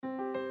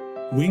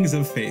Wings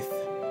of Faith.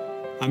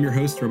 I'm your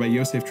host, Rabbi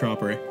Yosef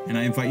Tropper, and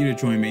I invite you to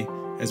join me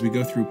as we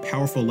go through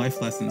powerful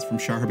life lessons from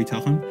Shar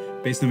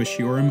HaBitachon based on the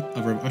shiurim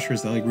of Rav Asher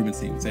Zelig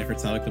Rubenstein, Zecher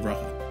Tzadik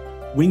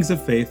Livracha. Wings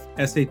of Faith,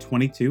 Essay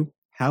 22,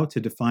 How to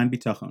Define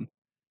Bitachon.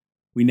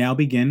 We now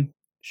begin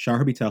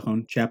Shar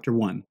HaBitachon, Chapter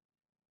 1,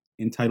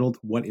 entitled,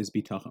 What is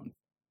Bitachon?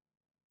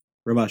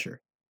 Rav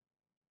Asher.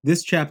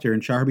 This chapter in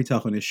Shar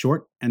HaBitachon is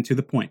short and to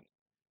the point.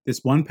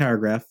 This one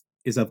paragraph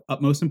is of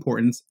utmost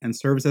importance and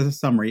serves as a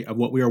summary of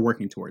what we are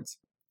working towards.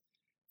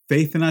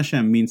 Faith in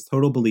Hashem means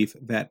total belief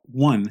that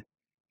 1.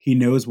 He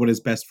knows what is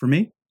best for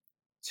me.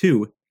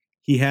 2.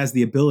 He has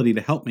the ability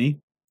to help me.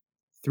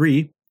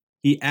 3.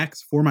 He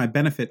acts for my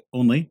benefit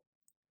only.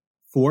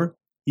 4.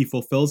 He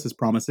fulfills his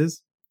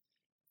promises.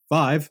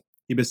 5.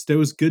 He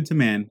bestows good to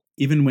man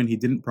even when he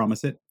didn't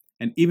promise it,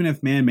 and even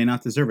if man may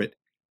not deserve it,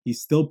 he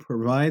still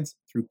provides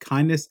through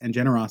kindness and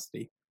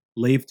generosity.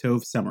 Lev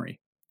Tov summary.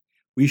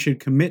 We should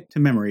commit to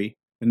memory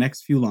the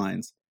next few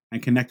lines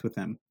and connect with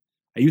them.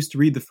 I used to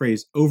read the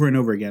phrase over and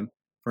over again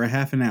for a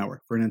half an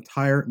hour for an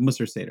entire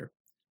Musar Seder.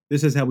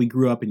 This is how we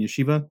grew up in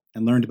yeshiva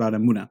and learned about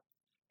Emunah.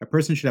 A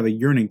person should have a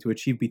yearning to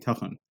achieve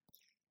bitachon,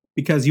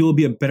 because you will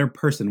be a better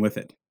person with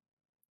it.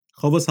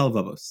 Chovos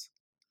halvavos.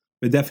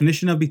 The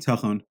definition of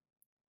bitachon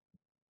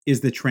is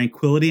the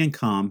tranquility and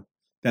calm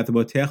that the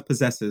boteach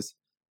possesses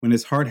when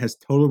his heart has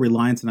total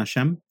reliance on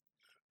Hashem,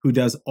 who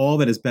does all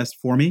that is best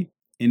for me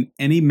in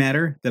any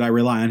matter that I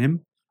rely on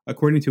him,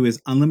 according to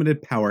his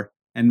unlimited power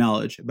and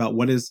knowledge about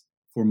what is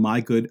for my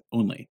good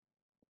only.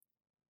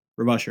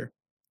 Rav Asher.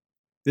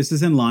 This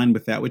is in line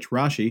with that which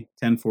Rashi,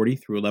 1040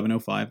 through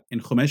 1105,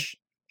 in Chumash,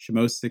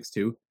 Shemos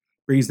 6.2,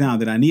 brings down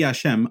that Ani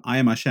Hashem, I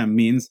am Hashem,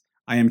 means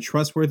I am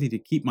trustworthy to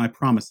keep my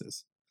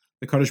promises.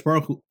 The Kadosh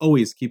Baruch Hu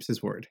always keeps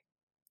his word.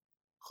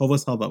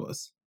 Chovos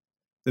halvavos.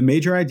 The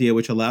major idea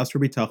which allows for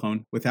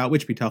bitachon, without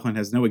which bitachon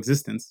has no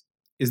existence,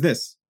 is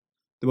this.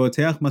 The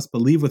boteach must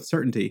believe with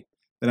certainty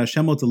that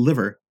Hashem will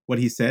deliver what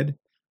he said,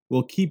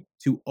 will keep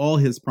to all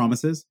his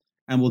promises,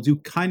 and will do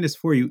kindness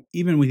for you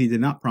even when he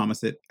did not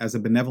promise it as a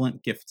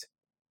benevolent gift.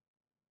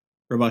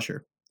 Rav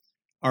Asher.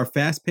 Our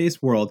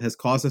fast-paced world has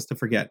caused us to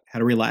forget how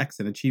to relax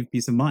and achieve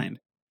peace of mind.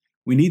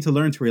 We need to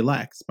learn to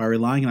relax by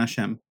relying on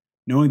Hashem,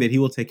 knowing that he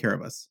will take care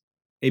of us.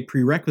 A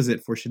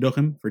prerequisite for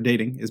shidduchim, for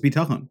dating, is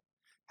bitachon.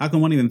 How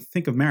can one even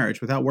think of marriage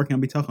without working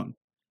on bitachon?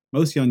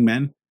 Most young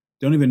men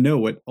don't even know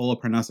what ola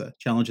parnasa,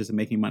 challenges in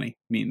making money,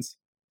 means.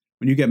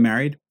 When you get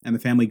married and the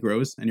family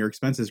grows and your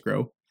expenses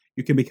grow,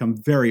 you can become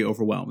very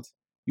overwhelmed.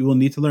 You will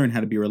need to learn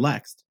how to be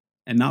relaxed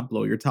and not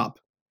blow your top.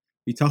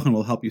 Bitachon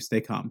will help you stay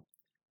calm.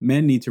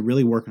 Men need to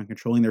really work on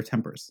controlling their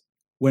tempers.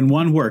 When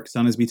one works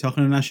on his bitachon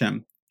in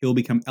Hashem, he will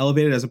become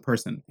elevated as a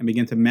person and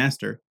begin to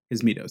master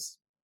his midos.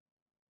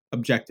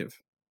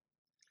 Objective.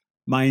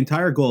 My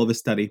entire goal of this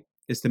study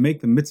is to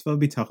make the mitzvah of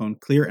bitachon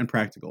clear and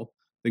practical.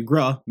 The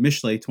Gra,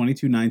 Mishlei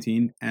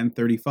 22:19 and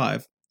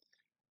 35,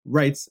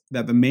 writes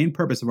that the main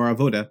purpose of our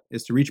avoda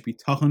is to reach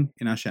bitachon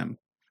in Hashem.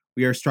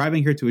 We are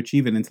striving here to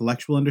achieve an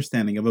intellectual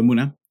understanding of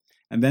Emunah,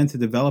 and then to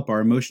develop our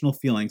emotional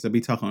feelings of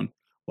bitachon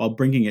while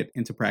bringing it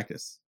into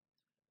practice.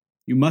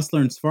 You must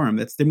learn svarim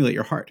that stimulate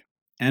your heart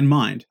and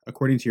mind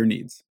according to your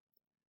needs.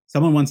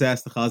 Someone once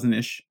asked the Chazon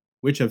Ish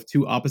which of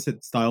two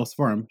opposite style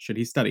svarim should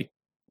he study.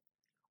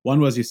 One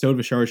was Yesod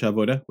V'Sharash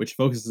Avoda, which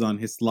focuses on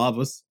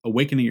hislavus,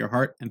 awakening your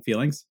heart and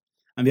feelings,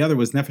 and the other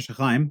was Nefesh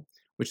HaChaim,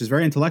 which is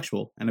very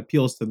intellectual and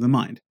appeals to the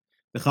mind.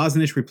 The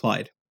Chazon Ish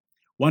replied,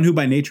 one who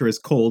by nature is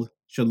cold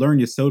should learn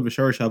Yesod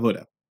V'Sharash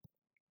Avoda.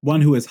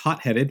 One who is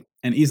hot-headed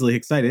and easily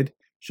excited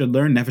should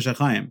learn Nefesh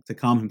HaChaim to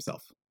calm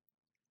himself.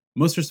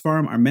 Musar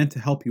Svarim are meant to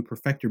help you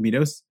perfect your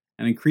midos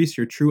and increase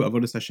your true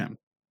avodas Hashem.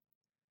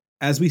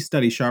 As we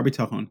study Shar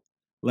HaBitachon,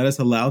 let us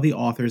allow the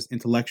author's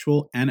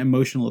intellectual and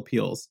emotional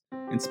appeals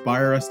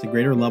inspire us to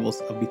greater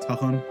levels of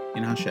bitachon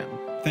in Hashem.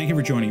 Thank you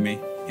for joining me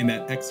in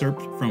that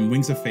excerpt from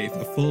Wings of Faith,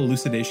 a full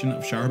elucidation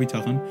of Shar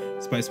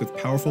HaBitachon, spiced with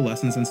powerful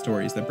lessons and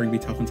stories that bring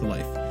bitachon to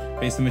life,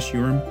 based on the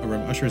shiurim of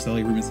Rav Asher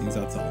Zelig Rubenstein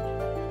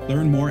Zatzal.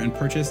 Learn more and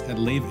purchase at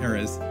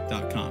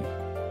leverez.com.